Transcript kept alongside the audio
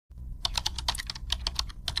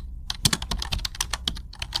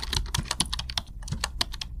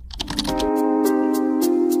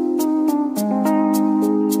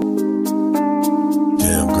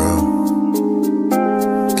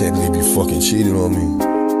cheated on me.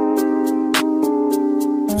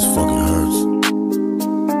 This fucking hurts.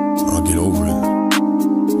 I'll get over it,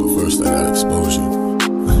 but first I gotta expose you.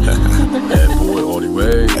 BadBoy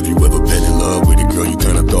RDW8. Have you ever been in love with a girl you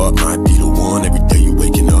kinda thought might be the one? Every day you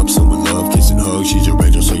waking up, someone love, kissing, hug. She's your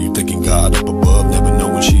angel, so you thinking God up above. Never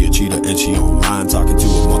knowing she a cheater and she online, talking to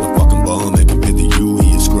a motherfucking bum. And compared to you,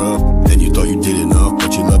 he a scrub. Then you thought you did enough,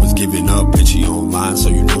 but your love is giving up, and she online, so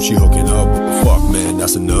you know she hooking up. Fuck, man,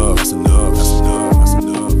 that's enough. That's enough. That's enough. That's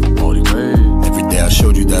enough. RDW8. Every day I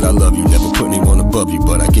showed you that I love you, never put anyone above you,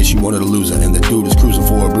 but I guess you wanted a loser, and the dude is cruising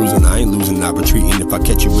for a bruising. I ain't losing, not retreating. If I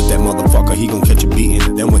catch you with that motherfucker, he gon' catch a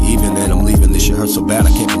beating. Then we're even, and I'm leaving. This shit hurts so bad I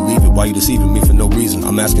can't believe it. Why you deceiving me for no reason?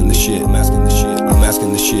 I'm asking the shit. I'm asking the shit. I'm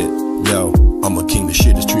asking the shit. Yo, I'm a king, the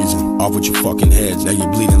shit is treason. Off with your fucking heads. Now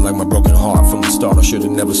you're bleeding like my broken heart. From the start I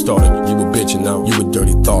should've never started. You a bitch and now you a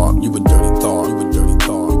dirty thought. You a dirty thought. You a dirty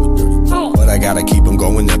thought. You a dirty thought. But I gotta keep on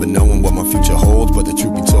going, never knowing what my future holds. But the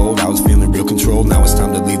truth be told, I was feeling real controlled. Now it's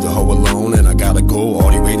time to leave the hoe alone, and I gotta go.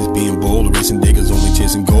 All the haters being bold, erasing diggers, only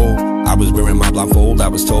chasing gold. I was wearing my blindfold, I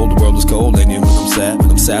was told the world is cold. And then when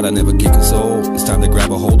I'm sad, I never get consoled. It's time to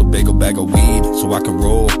grab a hold of bag of weed, so I can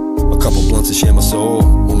roll a couple blunts and share my soul.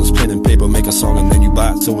 On this pen and paper, make a song and then you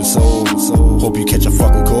buy it, so it's sold. So hope you catch a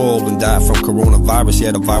fucking cold and die from coronavirus.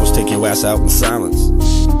 Yeah, the virus take your ass out in silence.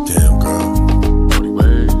 Damn, girl.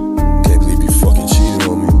 Can't believe you fucking cheated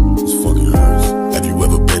on me. This fucking hurts. Have you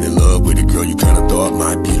ever been in love with a girl you kinda thought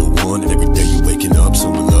might be the one? And every day you waking up,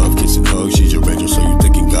 someone love, kissing, hug. She's your angel, so you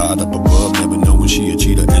thinking God up above. Never knowing she a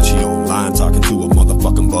cheater and she online, talking to a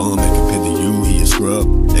motherfucking bum. And compared to you, he a scrub.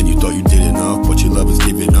 And you thought you did enough, but your love is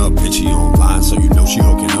giving up, and she online, so you know she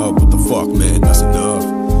hooking up. What the fuck, man? That's enough.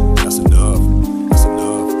 That's enough. That's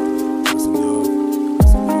enough. That's enough.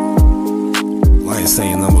 That's enough. I ain't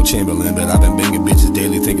saying I'm no Chamberlain, but I've been banging bitches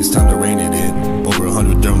daily, think it's time to rein it in. Over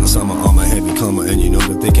 100 during the summer, I'm a heavy comer, and you know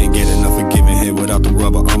that they can't get enough of giving head without the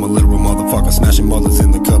rubber. I'm a literal motherfucker, smashing mothers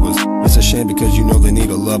in the covers. It's a shame because you know they need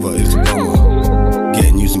a lover. It's a bummer,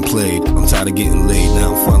 getting used and played. I'm tired of getting laid,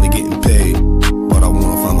 now I'm finally getting paid. But I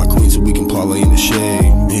wanna find my queen so we can parlay in the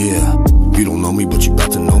shade. Yeah, you don't know me, but you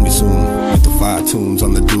about to know me soon. With the 5 tunes,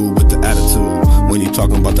 I'm the dude with the attitude. When you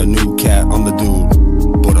talking about the new cat, I'm the dude.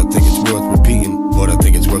 But I think it's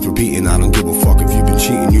worth repeating. I don't give a fuck if you've been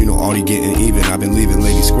cheating. You know already getting even. I've been leaving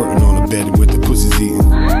ladies squirting on the bed with the pussies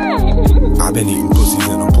eating. I've been eating pussies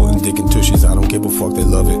and I'm putting dick in tushies. I don't give a fuck, they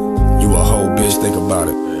love it. You a whole bitch, think about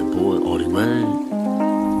it. BadBoy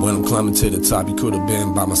RDW8. When I'm climbing to the top, you could've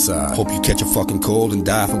been by my side. Hope you catch a fucking cold and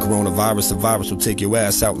die from coronavirus. The virus will take your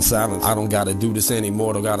ass out in silence. I don't gotta do this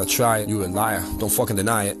anymore, don't gotta try it. You a liar, don't fucking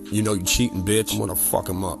deny it. You know you cheating, bitch. I'm gonna fuck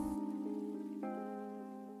him up.